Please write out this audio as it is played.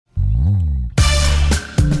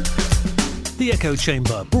The Echo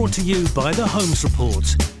Chamber, brought to you by the Holmes Report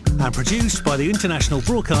and produced by the international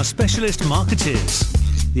broadcast specialist Marketeers.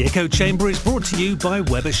 The Echo Chamber is brought to you by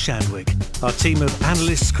Weber Shandwick. Our team of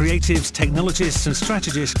analysts, creatives, technologists and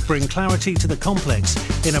strategists bring clarity to the complex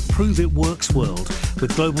in a prove-it-works world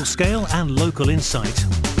with global scale and local insight.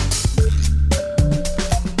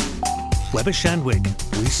 Weber Shandwick,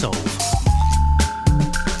 we solve.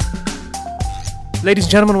 Ladies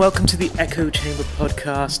and gentlemen, welcome to the Echo Chamber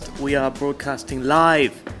podcast. We are broadcasting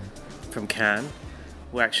live from Cannes.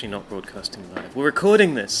 We're actually not broadcasting live. We're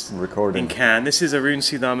recording this in Cannes. This is Arun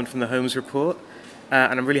Sudhaman from the Holmes Report,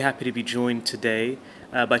 and I'm really happy to be joined today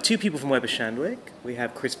by two people from Weber Shandwick. We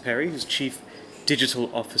have Chris Perry, who's Chief Digital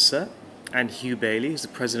Officer, and Hugh Baillie, who's the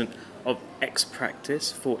President of X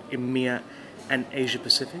Practice for EMEA and Asia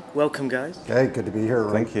Pacific. Welcome, guys. Okay, good to be here,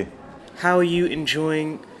 Arun. Thank you. How are you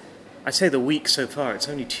enjoying, I'd say, the week so far? It's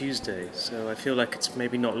only Tuesday, so I feel like it's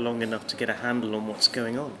maybe not long enough to get a handle on what's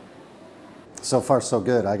going on. So far, so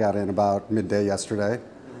good. I got in about midday yesterday,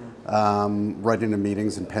 right into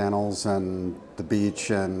meetings and panels and the beach,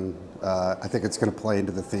 and I think it's going to play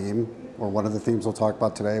into the theme, or one of the themes we'll talk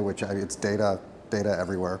about today, which it's data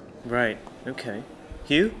everywhere. Right, okay.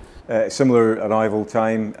 Hugh? Similar arrival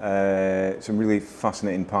time, some really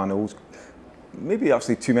fascinating panels. Maybe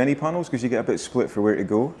actually too many panels because you get a bit split for where to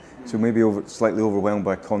go. So maybe slightly overwhelmed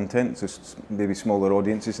by content, so maybe smaller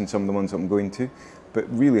audiences than some of the ones that I'm going to. But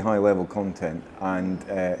really high level content, and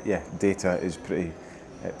data is pretty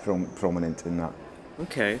prominent in that.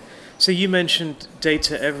 Okay, so you mentioned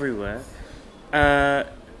data everywhere.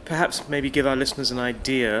 Perhaps maybe give our listeners an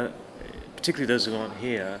idea, particularly those who aren't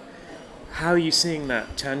here, how are you seeing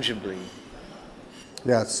that tangibly?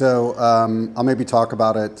 Yeah, so I'll maybe talk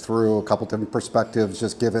about it through a couple different perspectives,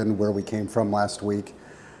 just given where we came from last week.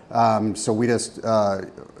 So we just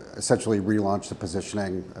essentially relaunched the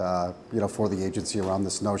positioning, for the agency around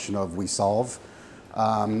this notion of we solve,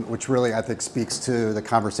 which really I think speaks to the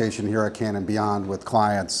conversation here at Cannes and beyond with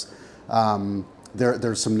clients.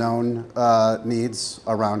 There's some known needs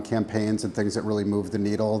around campaigns and things that really move the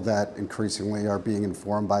needle that increasingly are being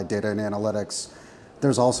informed by data and analytics.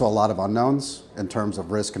 There's also a lot of unknowns in terms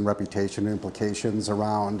of risk and reputation implications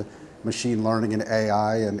around machine learning and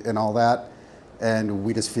AI and all that. And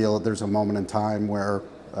we just feel that there's a moment in time where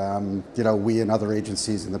we and other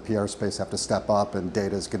agencies in the PR space have to step up, and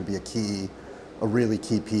data is going to be a really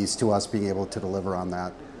key piece to us being able to deliver on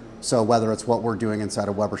that. So whether it's what we're doing inside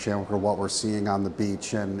of Weber Shandwick or what we're seeing on the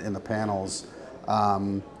beach and in the panels,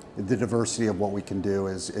 the diversity of what we can do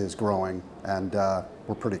is growing, and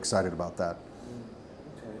we're pretty excited about that.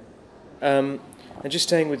 And just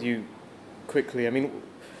staying with you quickly, I mean,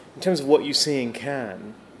 in terms of what you see in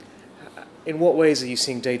Cannes, in what ways are you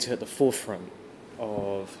seeing data at the forefront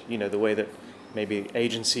of, the way that maybe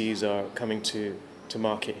agencies are coming to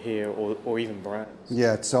market here, or even brands?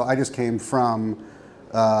 Yeah, so I just came from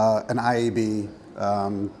an IAB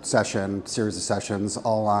series of sessions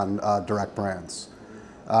all on direct brands.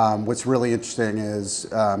 What's really interesting is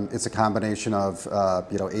it's a combination of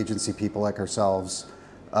agency people like ourselves,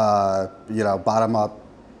 bottom-up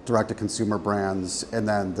direct-to-consumer brands, and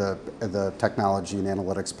then the technology and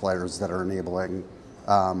analytics players that are enabling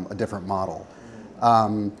a different model.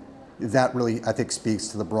 That really, I think, speaks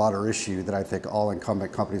to the broader issue that I think all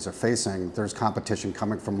incumbent companies are facing. There's competition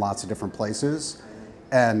coming from lots of different places,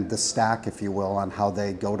 and the stack, if you will, on how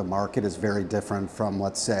they go to market is very different from,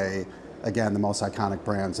 let's say, again, the most iconic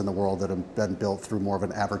brands in the world that have been built through more of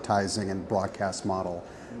an advertising and broadcast model.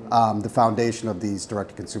 The foundation of these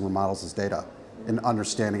direct-to-consumer models is data, and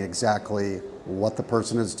understanding exactly what the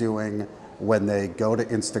person is doing when they go to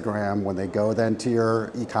Instagram, when they go then to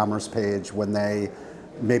your e-commerce page, when they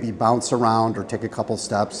maybe bounce around or take a couple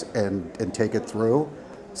steps and take it through.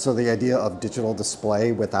 So the idea of digital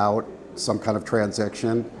display without some kind of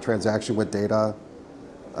transaction with data,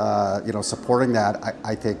 supporting that,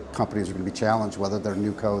 I think companies are going to be challenged, whether they're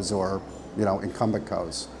new cos or incumbent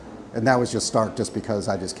cos. And that was just stark just because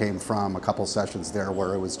I just came from a couple sessions there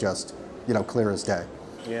where it was just clear as day.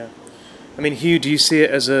 Yeah. I mean, Hugh, do you see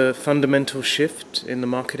it as a fundamental shift in the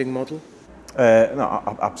marketing model?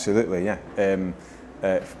 No, absolutely, yeah.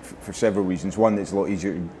 For several reasons. One, it's a lot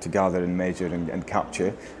easier to gather and measure and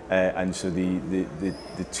capture, and so the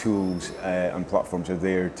tools and platforms are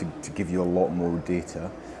there to give you a lot more data.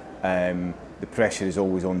 The pressure is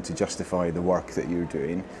always on to justify the work that you're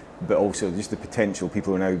doing, but also just the potential.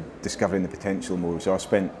 People are now discovering the potential more. So I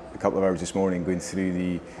spent a couple of hours this morning going through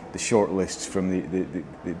the short lists from the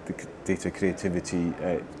data creativity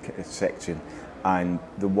section, and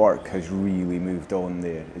the work has really moved on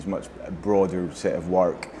there. It's much a broader set of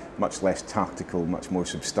work, much less tactical, much more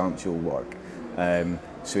substantial work.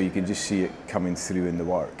 So you can just see it coming through in the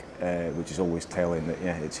work, which is always telling that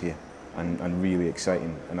it's here and really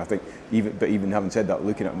exciting. And I think even having said that,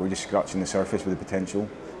 looking at it, we're just scratching the surface with the potential.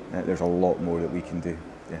 There's a lot more that we can do.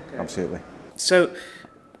 Yeah, okay. Absolutely. So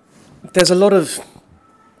there's a lot of,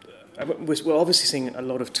 we're obviously seeing a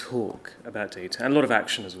lot of talk about data and a lot of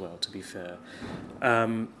action as well, to be fair.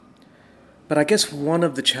 But I guess one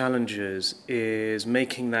of the challenges is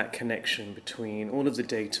making that connection between all of the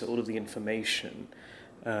data, all of the information,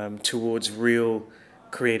 towards real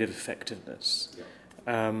creative effectiveness.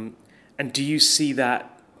 And do you see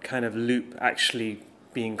that kind of loop actually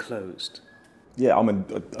being closed? Yeah,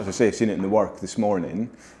 as I say, I've seen it in the work this morning,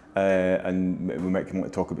 and we might come on to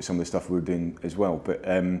talk about some of the stuff we're doing as well. But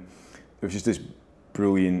there was just this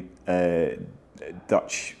brilliant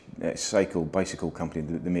Dutch bicycle company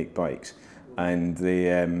that they make bikes, and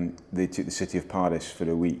they took the city of Paris for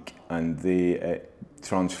a week, and they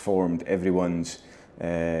transformed everyone's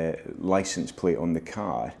license plate on the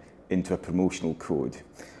car into a promotional code,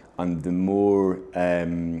 and the more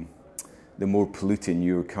polluting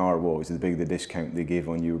your car was, the bigger the discount they gave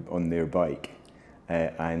on their bike.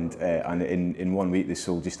 And in 1 week they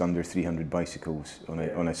sold just under 300 bicycles on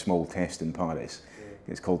a small test in Paris.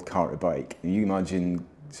 It's called Car to Bike. And you imagine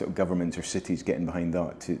sort of governments or cities getting behind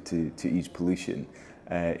that to ease pollution.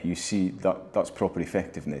 You see that's proper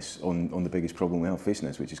effectiveness on the biggest problem we have facing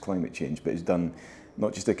us, which is climate change. But it's done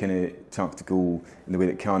not just a kind of tactical in the way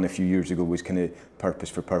that Cannes a few years ago was kind of purpose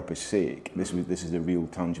for purpose sake. This is a real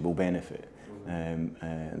tangible benefit. And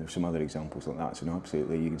there's some other examples like that. So no,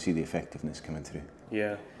 absolutely, you can see the effectiveness coming through.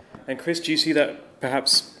 Yeah. And Chris, do you see that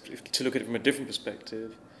perhaps, to look at it from a different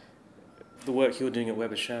perspective, the work you're doing at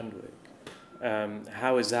Weber Shandwick,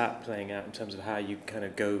 how is that playing out in terms of how you kind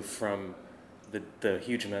of go from the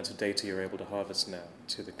huge amounts of data you're able to harvest now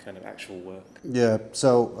to the kind of actual work? Yeah,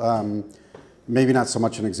 so maybe not so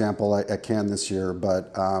much an example at Cannes this year,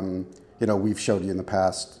 but we've showed you in the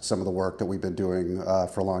past some of the work that we've been doing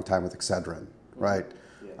for a long time with Excedrin, right?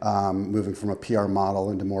 Yeah. Moving from a PR model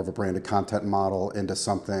into more of a branded content model into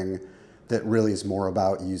something that really is more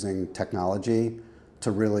about using technology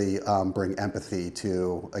to really bring empathy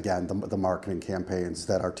to, again, the marketing campaigns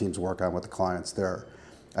that our teams work on with the clients there.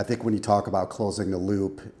 I think when you talk about closing the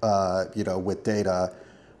loop, with data,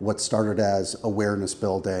 what started as awareness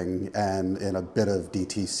building and in a bit of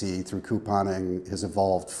DTC through couponing has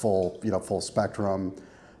evolved full spectrum.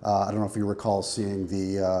 I don't know if you recall seeing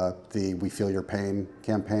the We Feel Your Pain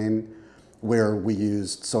campaign, where we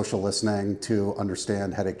used social listening to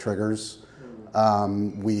understand headache triggers.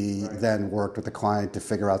 We then worked with the client to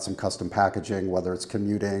figure out some custom packaging, whether it's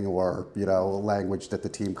commuting or language that the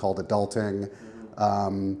team called adulting.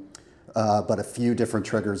 But a few different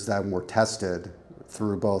triggers then were tested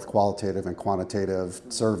through both qualitative and quantitative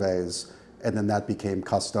surveys, and then that became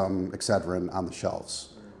custom Excedrin on the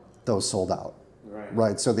shelves. Those sold out.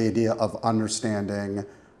 Right. So the idea of understanding,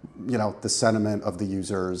 the sentiment of the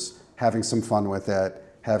users, having some fun with it,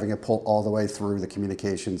 having it pull all the way through the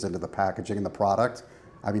communications into the packaging and the product,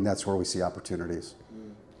 that's where we see opportunities.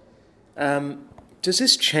 Does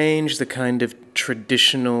this change the kind of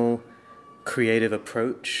traditional creative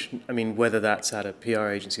approach? Whether that's at a PR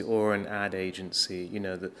agency or an ad agency,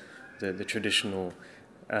 the traditional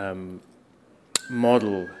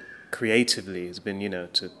model creatively has been,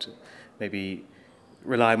 to maybe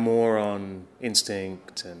rely more on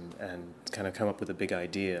instinct and kind of come up with a big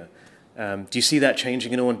idea. Do you see that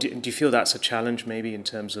changing at all? Do you feel that's a challenge maybe in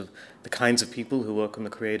terms of the kinds of people who work on the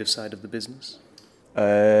creative side of the business?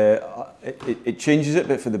 It changes it,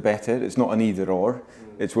 but for the better. It's not an either or.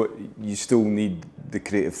 It's what you still need, the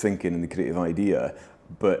creative thinking and the creative idea.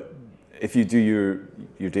 But if you do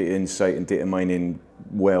your data insight and data mining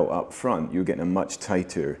well up front, you're getting a much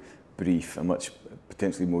tighter brief, a much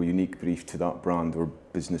potentially more unique brief to that brand or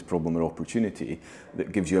business problem or opportunity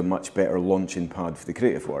that gives you a much better launching pad for the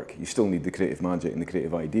creative work. You still need the creative magic and the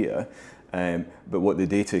creative idea, but what the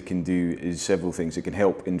data can do is several things. It can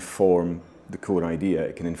help inform the core idea.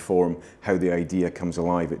 It can inform how the idea comes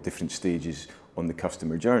alive at different stages on the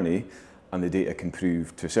customer journey, and the data can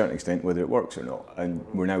prove to a certain extent whether it works or not. And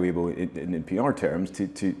we're now able, in PR terms,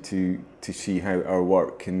 to see how our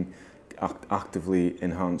work can actively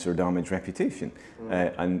enhance or damage reputation.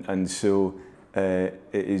 And so it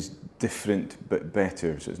is different but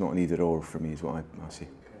better. So it's not an either or for me, is what I see.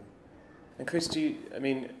 Okay. And Chris, do you,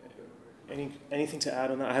 anything to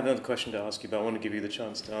add on that? I have another question to ask you, but I want to give you the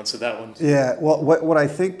chance to answer that one too. Yeah, well, what I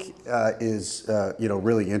think is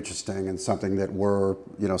really interesting and something that we're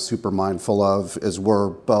super mindful of is we're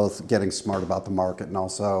both getting smart about the market and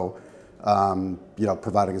also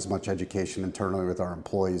providing as much education internally with our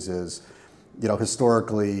employees is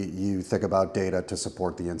historically you think about data to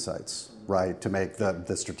support the insights, right? To make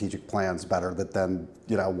the strategic plans better, that then,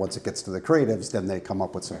 once it gets to the creatives, then they come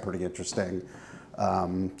up with some pretty interesting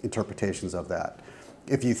interpretations of that.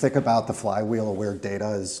 If you think about the flywheel of where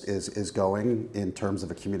data is going in terms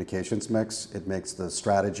of a communications mix, it makes the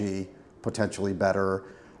strategy potentially better.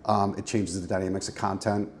 It changes the dynamics of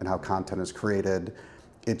content and how content is created.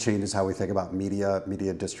 It changes how we think about media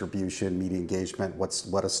distribution, media engagement,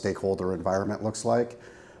 what a stakeholder environment looks like.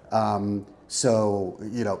 So,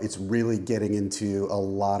 it's really getting into a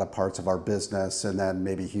lot of parts of our business, and then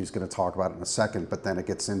maybe Hugh's going to talk about it in a second, but then it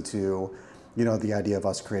gets into, the idea of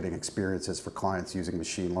us creating experiences for clients using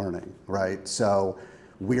machine learning, right? So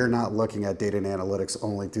we're not looking at data and analytics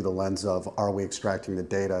only through the lens of, are we extracting the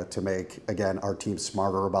data to make, again, our team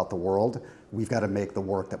smarter about the world? We've got to make the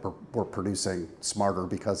work that we're producing smarter,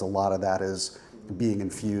 because a lot of that is being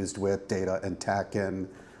infused with data and tech and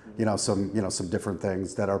some different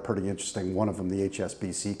things that are pretty interesting. One of them, the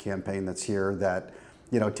HSBC campaign that's here, that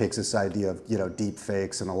takes this idea of deep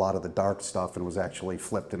fakes and a lot of the dark stuff, and was actually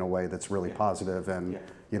flipped in a way that's really positive, and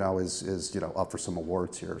is up for some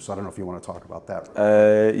awards here. So I don't know if you want to talk about that.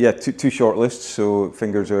 Two shortlists, so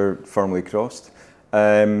fingers are firmly crossed.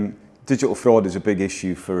 Digital fraud is a big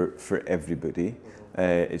issue for everybody.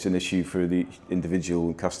 It's an issue for the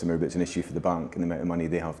individual customer, but it's an issue for the bank and the amount of money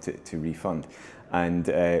they have to refund. And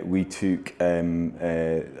we took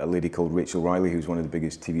a lady called Rachel Riley, who's one of the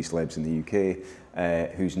biggest TV celebs in the UK,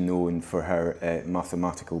 who's known for her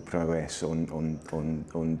mathematical prowess on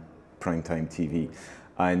primetime TV.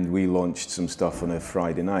 And we launched some stuff on a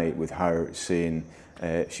Friday night with her saying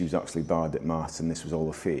she was actually bad at maths and this was all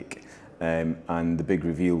a fake. And the big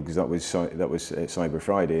reveal, because that was Cyber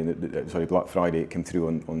Friday, and Black Friday, it came through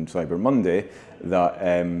on Cyber Monday,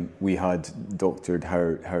 that we had doctored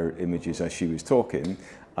her images as she was talking,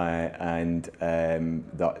 and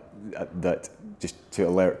that just to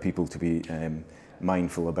alert people to be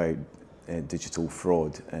mindful about digital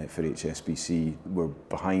fraud for HSBC. We're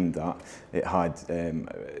behind that. It had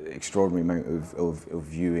extraordinary amount of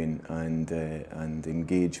viewing and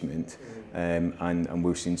engagement, and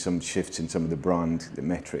we've seen some shifts in some of the brand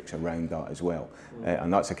metrics around that as well.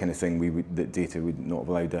 And that's the kind of thing that data would not have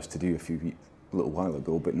allowed us to do a little while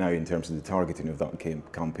ago, but now in terms of the targeting of that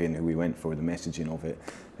campaign that we went for, the messaging of it,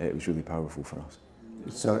 it was really powerful for us.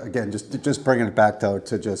 So again, just bringing it back though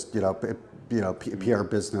to just PR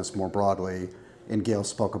business more broadly, and Gail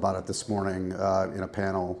spoke about it this morning in a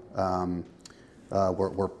panel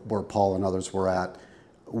where Paul and others were at.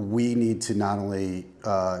 We need to not only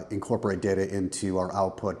incorporate data into our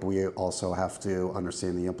output, but we also have to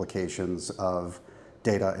understand the implications of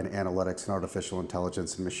data and analytics and artificial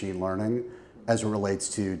intelligence and machine learning as it relates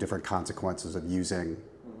to different consequences of using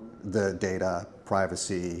the data,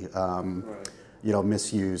 privacy,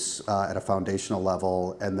 misuse at a foundational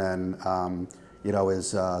level. And then,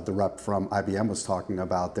 as the rep from IBM was talking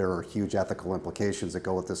about, there are huge ethical implications that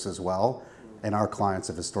go with this as well. And our clients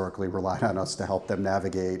have historically relied on us to help them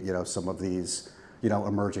navigate, some of these,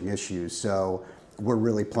 emerging issues. So we're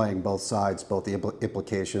really playing both sides, both the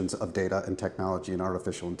implications of data and technology and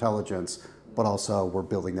artificial intelligence, but also we're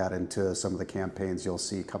building that into some of the campaigns you'll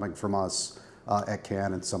see coming from us at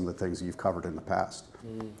Cannes and some of the things that you've covered in the past.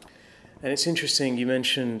 And it's interesting, you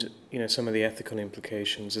mentioned, some of the ethical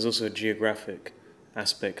implications. There's also a geographic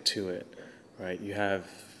aspect to it, right? You have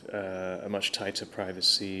a much tighter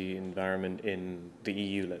privacy environment in the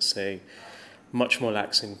EU, let's say, much more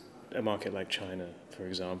lax in a market like China, for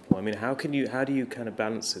example. I mean, how do you kind of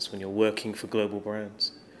balance this when you're working for global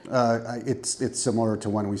brands? It's similar to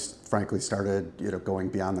when we frankly started, going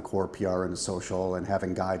beyond the core PR into social and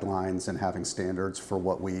having guidelines and having standards for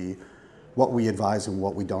what we advise and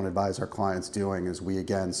what we don't advise our clients doing. Is we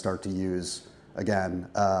again start to use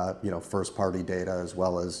first-party data as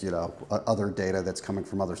well as other data that's coming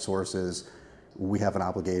from other sources. We have an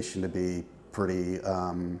obligation to be pretty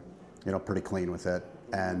clean with it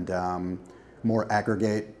and more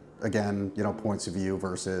aggregate. Again, points of view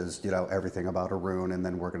versus, everything about Arun, and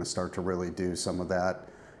then we're going to start to really do some of that,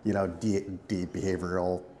 deep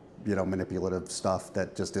behavioral, manipulative stuff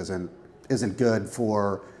that just isn't good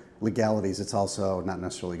for legalities. It's also not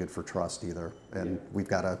necessarily good for trust either, and we've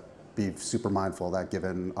got to be super mindful of that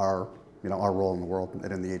given our, our role in the world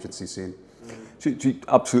and in the agency scene. So you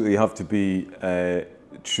absolutely have to be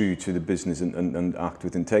true to the business and act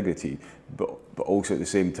with integrity, but also at the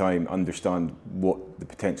same time understand what the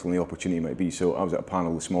potential and the opportunity might be. So I was at a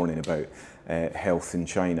panel this morning about health in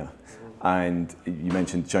China, and you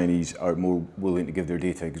mentioned Chinese are more willing to give their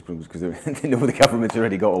data because they know the government's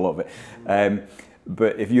already got a lot of it.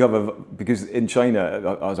 But if you have because in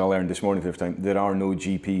China, as I learned this morning for the first time, there are no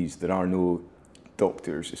GPs, there are no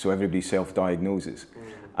doctors, so everybody self-diagnoses.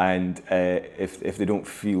 And if they don't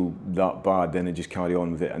feel that bad, then they just carry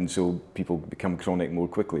on with it. And so people become chronic more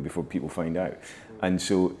quickly before people find out. And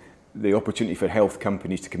so the opportunity for health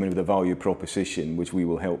companies to come in with a value proposition, which we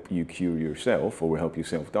will help you cure yourself or we'll help you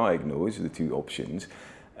self-diagnose, the two options,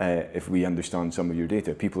 if we understand some of your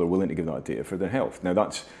data. People are willing to give that data for their health. Now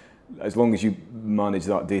that's, as long as you manage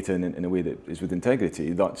that data in a way that is with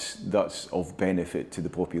integrity, that's of benefit to the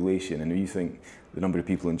population. And if you think the number of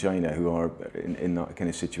people in China who are in that kind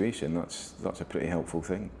of situation, that's a pretty helpful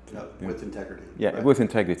thing. With integrity. Yeah, right? With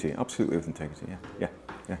integrity, absolutely with integrity, yeah.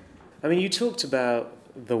 I mean, you talked about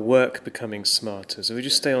the work becoming smarter. So we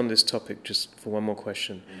just stay on this topic just for one more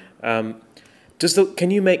question.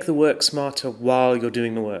 Can you make the work smarter while you're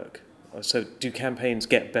doing the work? So do campaigns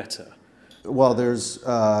get better? Well, there's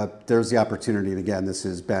the opportunity, and again, this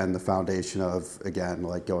has been the foundation of, again,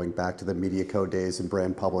 like going back to the media code days and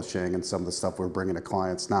brand publishing and some of the stuff we're bringing to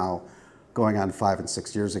clients now, going on 5 and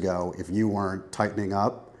 6 years ago. If you weren't tightening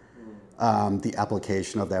up the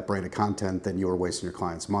application of that branded content, then you were wasting your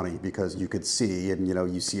clients' money, because you could see, and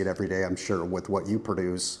you see it every day, I'm sure, with what you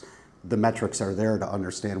produce. The metrics are there to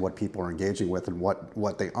understand what people are engaging with and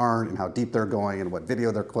what they aren't, and how deep they're going, and what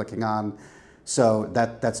video they're clicking on. So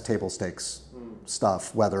that's table stakes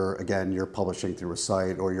stuff, whether, again, you're publishing through a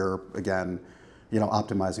site or you're, again,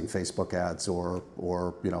 optimizing Facebook ads or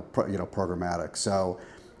programmatic. So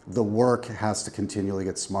the work has to continually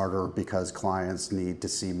get smarter, because clients need to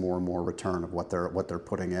see more and more return of what they're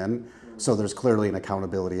putting in. So there's clearly an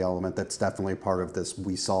accountability element that's definitely part of this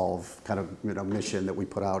We Solve kind of mission that we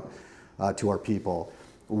put out to our people.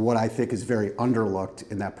 What I think is very underlooked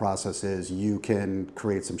in that process is you can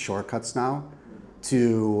create some shortcuts now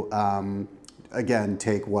to, again,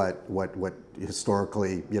 take what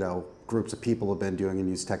historically, groups of people have been doing and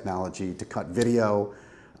use technology to cut video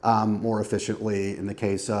more efficiently. In the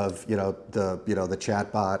case of, the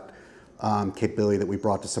chatbot capability that we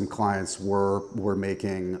brought to some clients, we're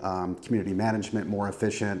making community management more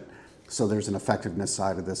efficient. So there's an effectiveness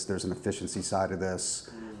side of this, there's an efficiency side of this.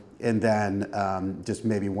 And then just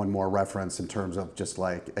maybe one more reference in terms of just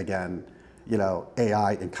like, again,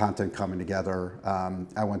 AI and content coming together.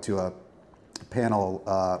 I went to a panel,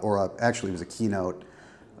 actually it was a keynote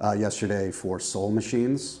yesterday for Soul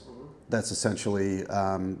Machines. That's essentially,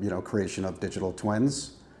 creation of digital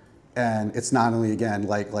twins. And it's not only, again,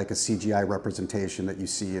 like a CGI representation that you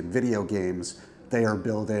see in video games, they are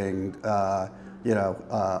building,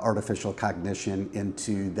 artificial cognition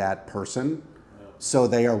into that person. So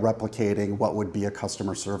they are replicating what would be a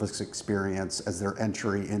customer service experience as their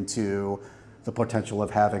entry into the potential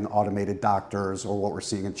of having automated doctors, or what we're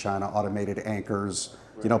seeing in China, automated anchors,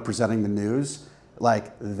 presenting the news.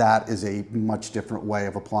 Like, that is a much different way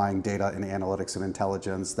of applying data and analytics and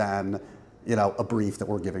intelligence than, a brief that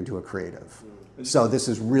we're giving to a creative. So this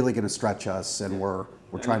is really going to stretch us, and we're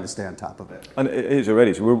trying to stay on top of it. And it is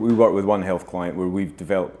already. So we work with one health client where we've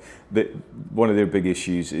developed that one of their big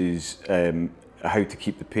issues is how to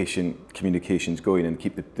keep the patient communications going and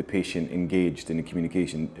keep the patient engaged in the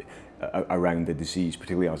communication around the disease,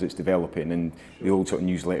 particularly as it's developing. And the old sort of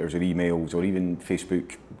newsletters or emails or even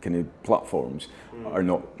Facebook kind of platforms are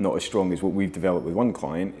not as strong as what we've developed with one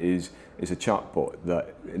client is a chatbot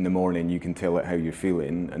that in the morning you can tell it how you're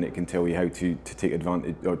feeling, and it can tell you how to take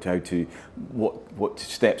advantage, or what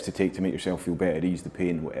steps to take to make yourself feel better, ease the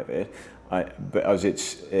pain, whatever. But as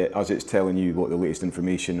it's telling you what the latest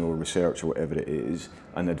information or research or whatever it is,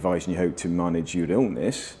 and advising you how to manage your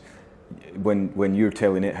illness, when you're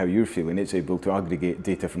telling it how you're feeling, it's able to aggregate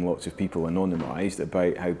data from lots of people, anonymised,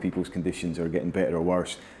 about how people's conditions are getting better or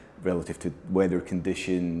worse relative to weather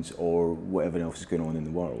conditions or whatever else is going on in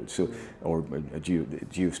the world. So, or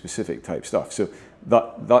geo-specific type stuff. So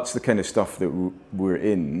that's the kind of stuff that we're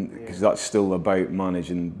in, because that's still about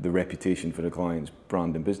managing the reputation for the client's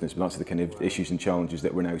brand and business. But that's the kind of issues and challenges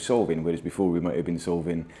that we're now solving. Whereas before we might have been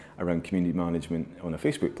solving around community management on a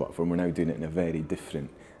Facebook platform, we're now doing it in a very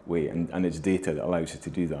different way, and it's data that allows us to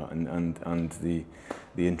do that, and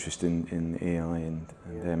the interest in AI and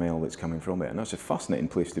ML that's coming from it, and that's a fascinating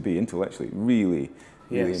place to be intellectually. Really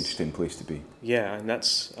interesting place to be. Yeah, and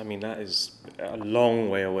that is a long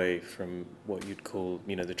way away from what you'd call,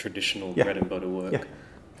 the traditional bread and butter work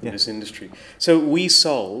in this industry. So We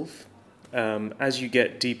Solve, as you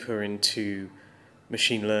get deeper into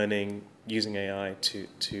machine learning, using AI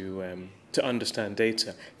to understand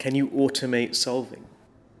data, can you automate solving?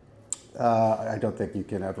 I don't think you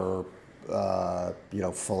can ever,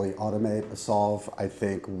 fully automate a solve. I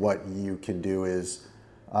think what you can do is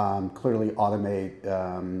clearly automate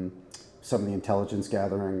some of the intelligence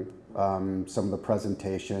gathering, some of the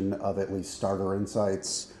presentation of at least starter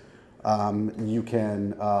insights. You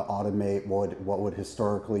can automate what would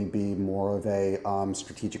historically be more of a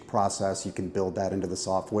strategic process. You can build that into the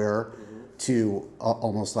software to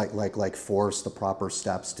almost like force the proper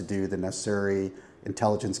steps to do the necessary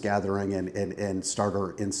intelligence gathering and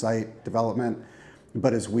starter insight development.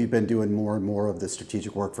 But as we've been doing more and more of the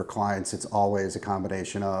strategic work for clients, it's always a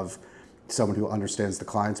combination of someone who understands the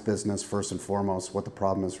client's business first and foremost, what the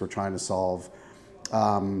problem is we're trying to solve,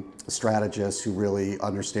 a strategist who really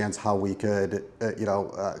understands how we could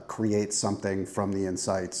create something from the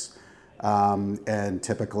insights, and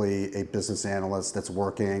typically a business analyst that's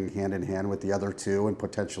working hand in hand with the other two and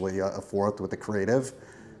potentially a fourth with the creative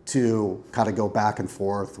to kind of go back and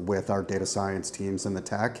forth with our data science teams and the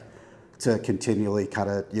tech to continually kind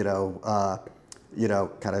of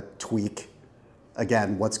tweak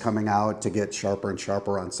again what's coming out to get sharper and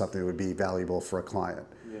sharper on something that would be valuable for a client.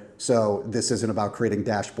 So this isn't about creating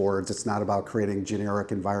dashboards. It's not about creating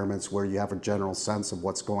generic environments where you have a general sense of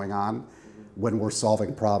what's going on. When we're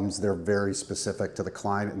solving problems, they're very specific to the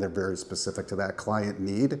client and they're very specific to that client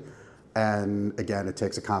need. And again, it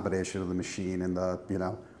takes a combination of the machine and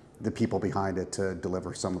the people behind it to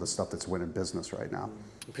deliver some of the stuff that's winning business right now.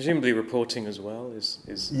 Presumably reporting as well is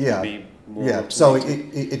going to be more automated. So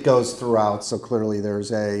it goes throughout. So clearly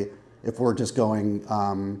there's if we're just going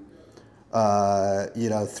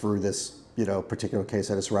through this particular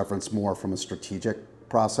case I just referenced more from a strategic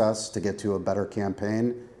process to get to a better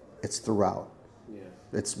campaign, it's throughout.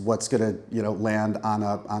 It's what's going to land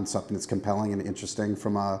on something that's compelling and interesting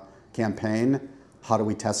from a campaign. How do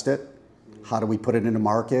we test it? How do we put it into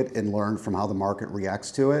market and learn from how the market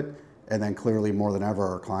reacts to it? And then clearly more than ever,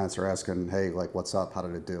 our clients are asking, hey, like, what's up? How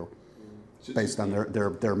did it do? Based on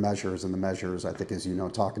their measures, and the measures, I think, as you know,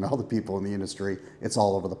 talking to all the people in the industry, it's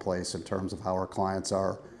all over the place in terms of how our clients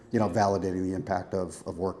are, validating the impact of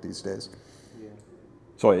work these days.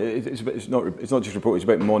 Sorry, it's not just reporting, it's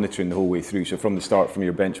about monitoring the whole way through. So from the start, from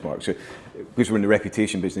your benchmark. So because we're in the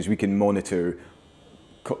reputation business, we can monitor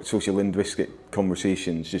social linguistic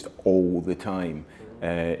conversations just all the time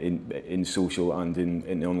in social and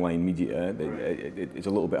in online media. It's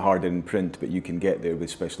a little bit harder in print, but you can get there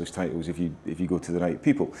with specialist titles if you go to the right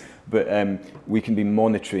people. But we can be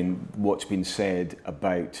monitoring what's been said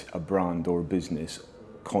about a brand or business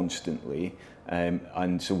constantly.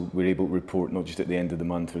 And so we're able to report not just at the end of the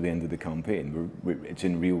month or the end of the campaign. It's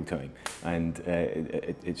in real time, and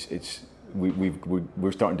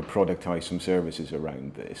we're starting to productize some services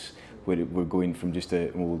around this. We're going from just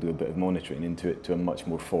we'll do a bit of monitoring into it to a much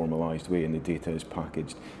more formalised way, and the data is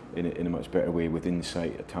packaged in a much better way with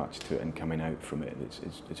insight attached to it and coming out from it.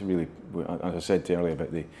 It's really, as I said earlier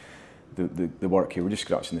about the work here, we're just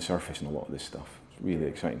scratching the surface on a lot of this stuff. It's a really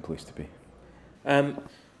exciting place to be.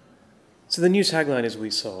 So the new tagline is "We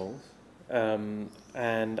Solve," and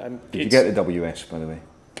Did you get the WS, by the way?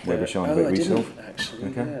 Weber Shandwick, We Solve? Actually,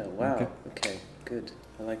 okay. Yeah. Wow. Okay. Good.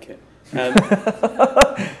 I like it.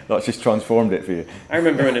 That's just transformed it for you. I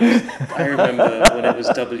remember when it was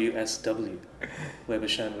WSW, Weber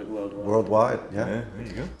Shandwick Worldwide. Worldwide, yeah. There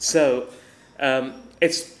you go. So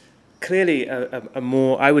it's clearly a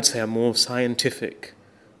more scientific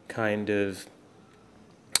kind of,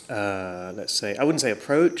 let's say, I wouldn't say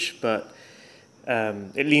approach, but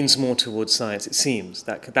it leans more towards science. It seems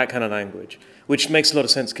that kind of language, which makes a lot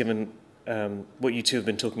of sense given what you two have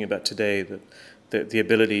been talking about today. The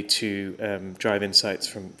ability to drive insights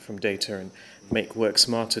from data and make work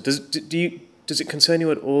smarter. Does it concern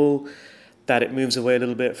you at all that it moves away a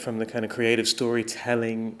little bit from the kind of creative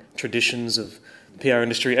storytelling traditions of the PR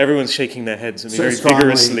industry? Everyone's shaking their heads very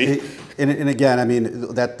vigorously. And again, I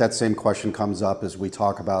mean, that same question comes up as we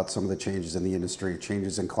talk about some of the changes in the industry,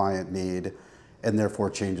 changes in client need, and therefore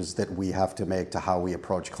changes that we have to make to how we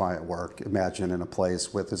approach client work. Imagine in a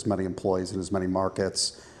place with as many employees and as many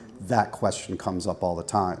markets, that question comes up all the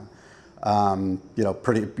time.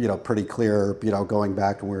 Pretty clear. Going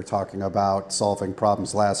back when we were talking about solving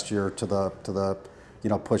problems last year to the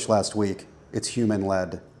push last week. It's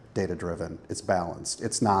human-led, data-driven. It's balanced.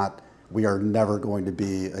 It's not. We are never going to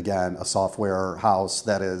be again a software house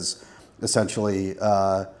that is essentially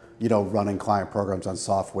running client programs on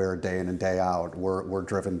software day in and day out. We're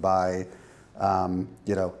driven by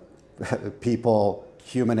people.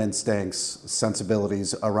 Human instincts,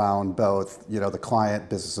 sensibilities around both, the client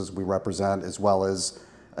businesses we represent, as well as,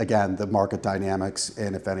 again, the market dynamics,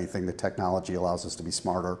 and if anything, the technology allows us to be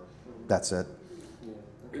smarter. That's it.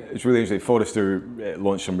 It's really interesting. Forrester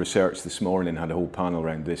launched some research this morning and had a whole panel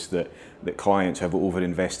around this, that clients have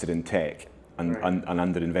over-invested in tech and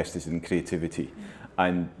underinvested in creativity.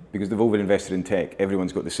 And because they've overinvested in tech,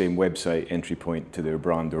 everyone's got the same website entry point to their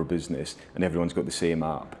brand or business, and everyone's got the same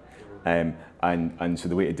app. And so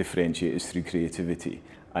the way to differentiate is through creativity.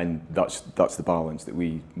 And that's the balance that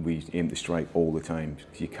we aim to strike all the time.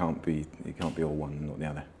 You can't be all one and not the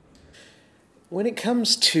other. When it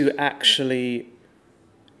comes to actually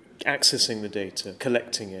accessing the data,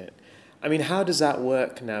 collecting it, I mean, how does that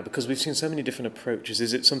work now? Because we've seen so many different approaches.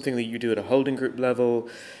 Is it something that you do at a holding group level?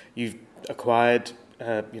 You've acquired,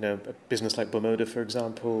 a business like Bomoda, for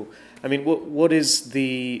example. I mean, what is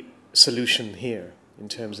the solution here in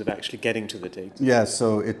terms of actually getting to the data? Yeah,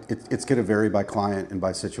 so it's going to vary by client and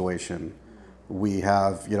by situation. We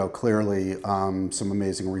have, clearly some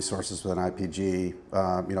amazing resources within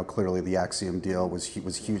IPG. Clearly the Axiom deal was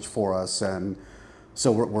huge for us, and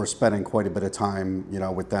so we're spending quite a bit of time,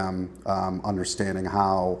 with them, understanding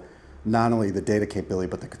how not only the data capability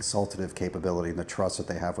but the consultative capability and the trust that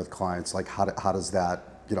they have with clients. Like how does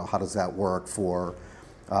that work for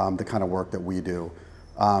the kind of work that we do?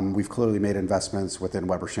 We've clearly made investments within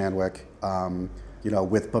Weber Shandwick,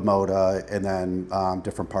 with Bomoda, and then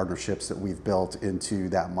different partnerships that we've built into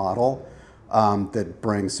that model that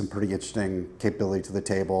brings some pretty interesting capability to the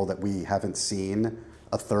table that we haven't seen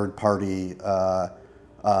a third-party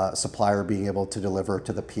supplier being able to deliver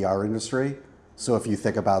to the PR industry. So if you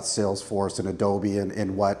think about Salesforce and Adobe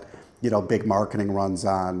and what big marketing runs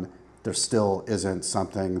on, there still isn't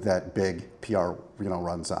something that big PR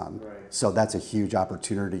runs on. Right. So that's a huge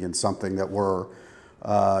opportunity and something that we're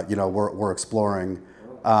exploring.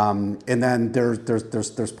 And then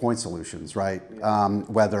there's point solutions, right? Yeah.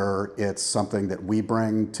 Whether it's something that we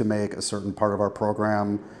bring to make a certain part of our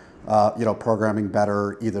program, programming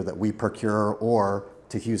better, either that we procure, or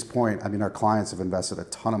to Hugh's point, I mean, our clients have invested a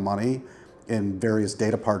ton of money in various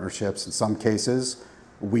data partnerships. In some cases,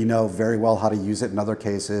 we know very well how to use it. In other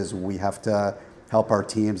cases, we have to help our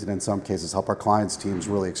teams, and in some cases, help our clients' teams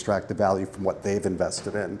really extract the value from what they've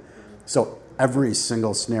invested in. So every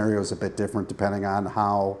single scenario is a bit different depending on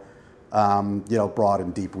how broad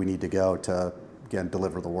and deep we need to go to, again,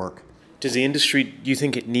 deliver the work. Does the industry, do you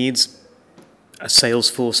think it needs a sales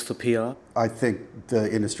force for PR? I think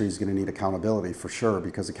the industry is going to need accountability for sure,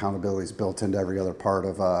 because accountability is built into every other part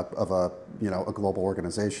of a global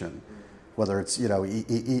organization, whether it's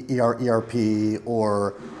ERP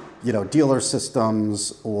or dealer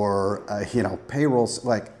systems or payrolls.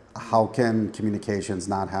 Like, how can communications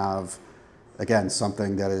not have, again,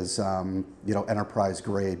 something that is enterprise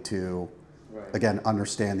grade to, again,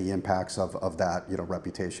 understand the impacts of that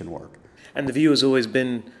reputation work? And the view has always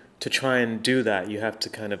been to try and do that, you have to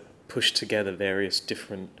kind of push together various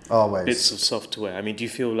different bits of software. I mean, do you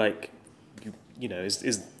feel like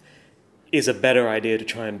is a better idea to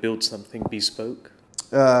try and build something bespoke?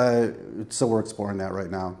 So we're exploring that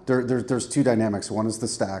right now. There's two dynamics. One is the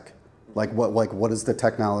stack, what is the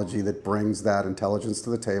technology that brings that intelligence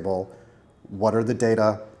to the table? What are the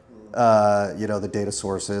data, the data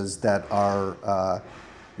sources that are,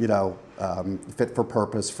 fit for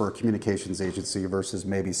purpose for a communications agency versus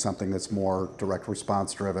maybe something that's more direct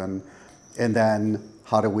response driven? And then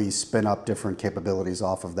how do we spin up different capabilities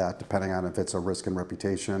off of that, depending on if it's a risk and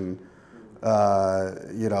reputation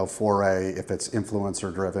foray, if it's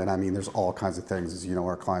influencer driven. I mean, there's all kinds of things, as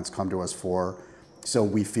our clients come to us for. So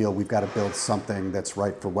we feel we've got to build something that's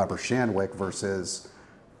right for Weber Shandwick versus,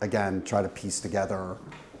 again, try to piece together,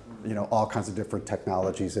 all kinds of different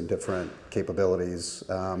technologies and different capabilities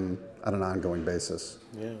on an ongoing basis.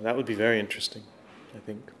 Yeah, that would be very interesting, I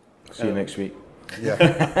think. See you next week. Yeah.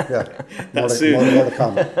 More to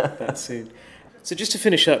come. That's soon. So just to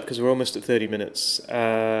finish up, because we're almost at 30 minutes,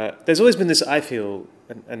 there's always been this, I feel,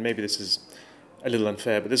 and maybe this is a little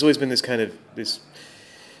unfair, but there's always been this kind of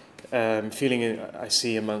feeling I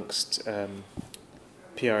see amongst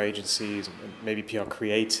PR agencies and maybe PR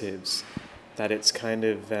creatives, that it's kind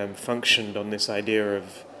of functioned on this idea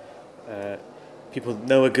of people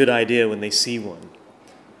know a good idea when they see one.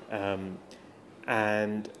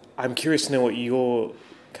 And I'm curious to know what your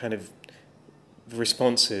kind of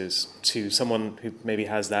response is to someone who maybe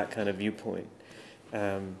has that kind of viewpoint,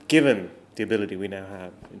 given the ability we now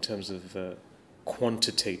have in terms of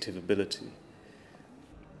quantitative ability.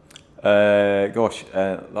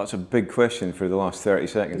 That's a big question for the last 30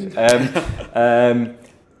 seconds.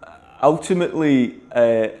 Ultimately,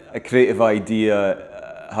 a creative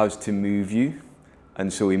idea has to move you,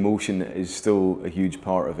 and so emotion is still a huge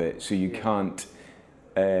part of it. So you can't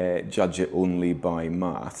judge it only by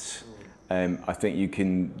maths. I think you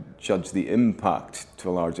can judge the impact to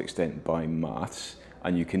a large extent by maths,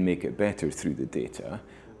 and you can make it better through the data.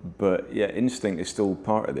 But yeah, instinct is still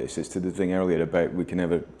part of this. It's to the thing earlier about we can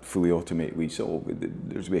never fully automate, we solve.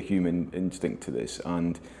 There's a human instinct to this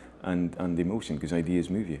and emotion, because ideas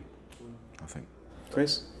move you, I think.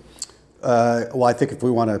 Chris? Well, I think if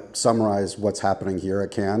we want to summarize what's happening here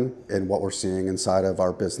at Cannes and what we're seeing inside of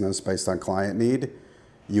our business based on client need,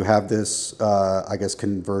 you have this, I guess,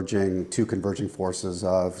 two converging forces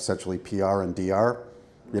of essentially PR and DR.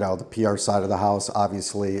 The PR side of the house,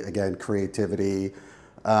 obviously, again, creativity,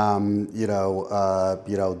 the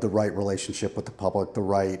right relationship with the public, the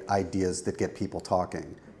right ideas that get people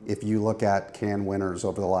talking. If you look at Cannes winners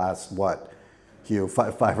over the last, Hugh,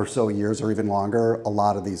 five or so years or even longer, a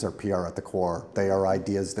lot of these are PR at the core. They are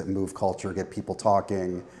ideas that move culture, get people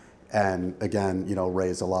talking, and again,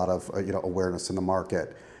 raise a lot of awareness in the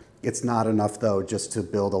market. It's not enough though just to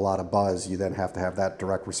build a lot of buzz. You then have to have that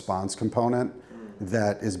direct response component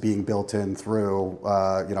that is being built in through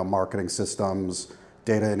marketing systems,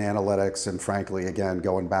 data and analytics, and frankly, again,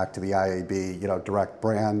 going back to the IAB, direct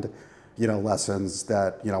brand, lessons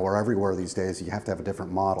that are everywhere these days. You have to have a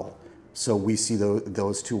different model. So we see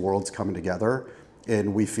those two worlds coming together,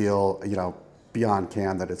 and we feel, beyond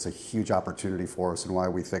Cannes that it's a huge opportunity for us, and why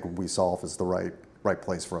we think We Solve is the right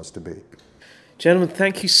place for us to be. Gentlemen,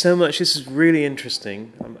 thank you so much. This is really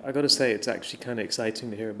interesting. I got to say, it's actually kind of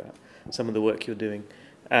exciting to hear about some of the work you're doing.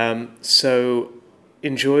 So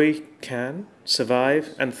enjoy Cannes,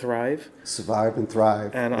 survive and thrive. Survive and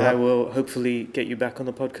thrive. And I will hopefully get you back on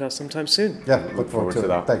the podcast sometime soon. Yeah, look forward to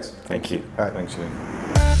that. Thanks. Thank you. All right. Thanks, Shane.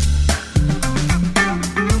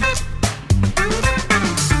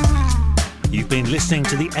 You've been listening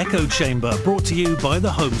to The Echo Chamber, brought to you by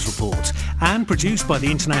the Holmes Report and produced by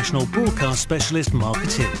the international broadcast specialist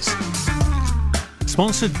Marketeers.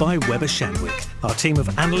 Sponsored by Weber Shandwick. Our team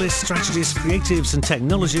of analysts, strategists, creatives and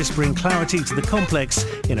technologists bring clarity to the complex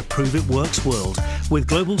in a prove it works world with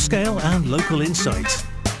global scale and local insight.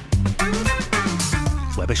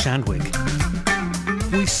 Weber Shandwick.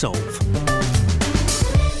 We solve.